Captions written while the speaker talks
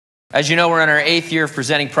As you know, we're in our 8th year of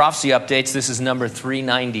presenting prophecy updates. This is number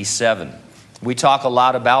 397. We talk a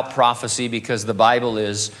lot about prophecy because the Bible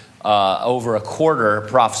is over a quarter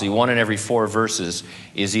prophecy. 1 in every 4 verses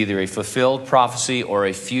is either a fulfilled prophecy or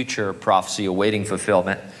a future prophecy awaiting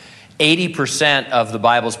fulfillment. 80% of the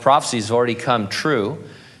Bible's prophecies have already come true.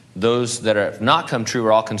 Those that have not come true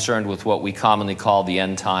are all concerned with what we commonly call the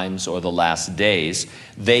end times or the last days.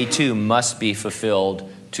 They too must be fulfilled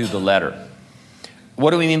to the letter.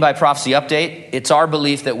 What do we mean by prophecy update? It's our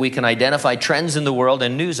belief that we can identify trends in the world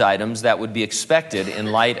and news items that would be expected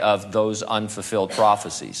in light of those unfulfilled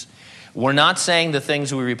prophecies. We're not saying the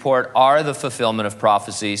things we report are the fulfillment of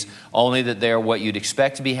prophecies, only that they're what you'd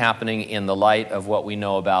expect to be happening in the light of what we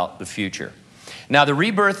know about the future. Now, the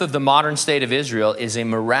rebirth of the modern state of Israel is a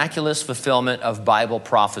miraculous fulfillment of Bible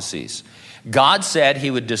prophecies. God said he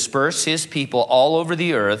would disperse his people all over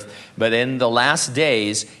the earth, but in the last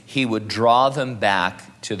days, he would draw them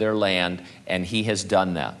back to their land, and he has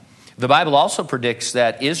done that. The Bible also predicts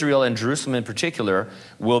that Israel and Jerusalem in particular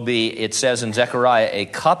will be, it says in Zechariah, a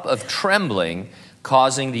cup of trembling,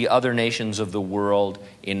 causing the other nations of the world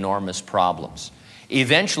enormous problems.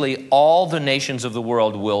 Eventually, all the nations of the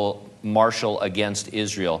world will marshal against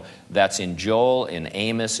Israel. That's in Joel, in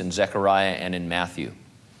Amos, in Zechariah, and in Matthew.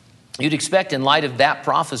 You'd expect, in light of that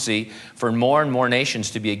prophecy, for more and more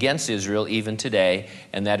nations to be against Israel even today,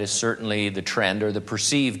 and that is certainly the trend or the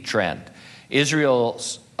perceived trend.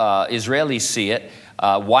 Israelis see it.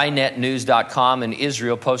 YNetNews.com in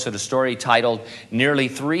Israel posted a story titled, "Nearly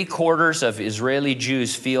 3/4 of Israeli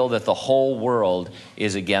Jews feel that the whole world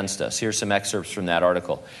is against us." Here's some excerpts from that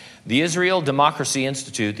article. The Israel Democracy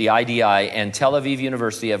Institute, the IDI, and Tel Aviv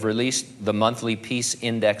University have released the monthly Peace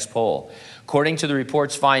Index poll. According to the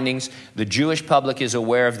report's findings, the Jewish public is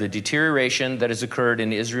aware of the deterioration that has occurred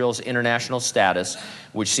in Israel's international status,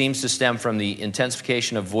 which seems to stem from the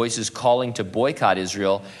intensification of voices calling to boycott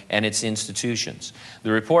Israel and its institutions.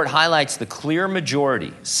 The report highlights the clear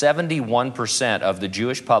majority, 71% of the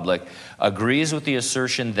Jewish public, agrees with the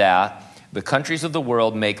assertion that the countries of the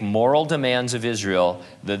world make moral demands of Israel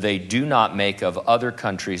that they do not make of other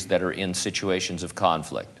countries that are in situations of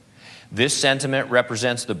conflict. This sentiment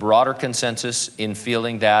represents the broader consensus in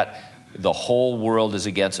feeling that the whole world is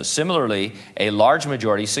against us. Similarly, a large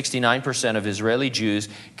majority, 69% of Israeli Jews,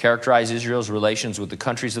 characterize Israel's relations with the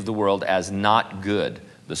countries of the world as not good,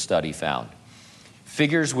 the study found.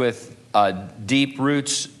 Figures with deep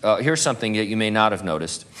roots, here's something that you may not have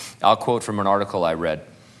noticed. I'll quote from an article I read.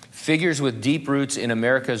 Figures with deep roots in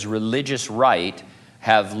America's religious right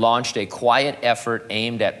have launched a quiet effort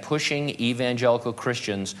aimed at pushing evangelical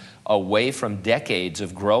Christians away from decades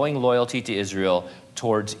of growing loyalty to Israel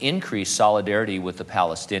towards increased solidarity with the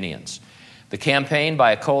Palestinians. The campaign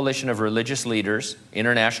by a coalition of religious leaders,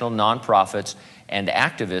 international nonprofits, and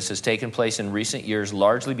activists has taken place in recent years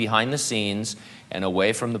largely behind the scenes and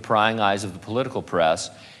away from the prying eyes of the political press.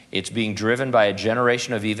 It's being driven by a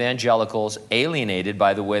generation of evangelicals alienated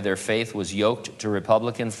by the way their faith was yoked to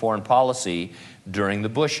Republican foreign policy during the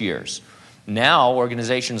Bush years. Now,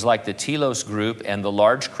 organizations like the Telos Group and the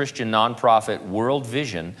large Christian nonprofit World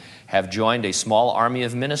Vision have joined a small army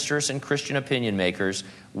of ministers and Christian opinion makers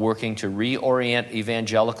working to reorient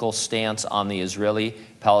evangelical stance on the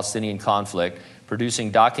Israeli-Palestinian conflict,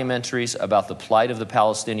 producing documentaries about the plight of the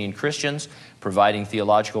Palestinian Christians, providing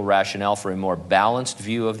theological rationale for a more balanced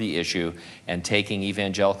view of the issue, and taking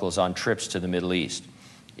evangelicals on trips to the Middle East.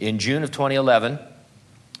 In June of 2011,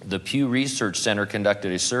 the Pew Research Center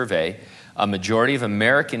conducted a survey. A majority of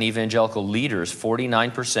American evangelical leaders,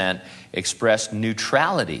 49%, expressed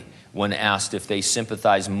neutrality when asked if they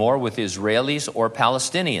sympathize more with Israelis or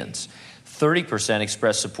Palestinians. 30%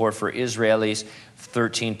 expressed support for Israelis,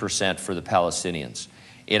 13% for the Palestinians.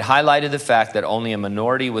 It highlighted the fact that only a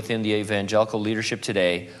minority within the evangelical leadership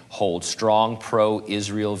today hold strong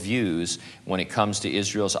pro-Israel views when it comes to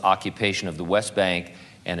Israel's occupation of the West Bank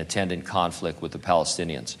and attendant conflict with the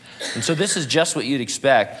Palestinians. And so this is just what you'd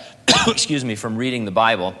expect, from reading the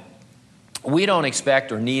Bible. We don't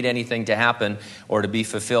expect or need anything to happen or to be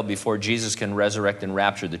fulfilled before Jesus can resurrect and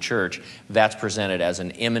rapture the church. That's presented as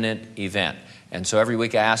an imminent event. And so every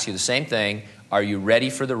week I ask you the same thing. Are you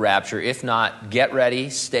ready for the rapture? If not, get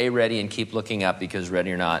ready, stay ready, and keep looking up, because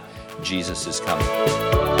ready or not, Jesus is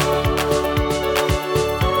coming.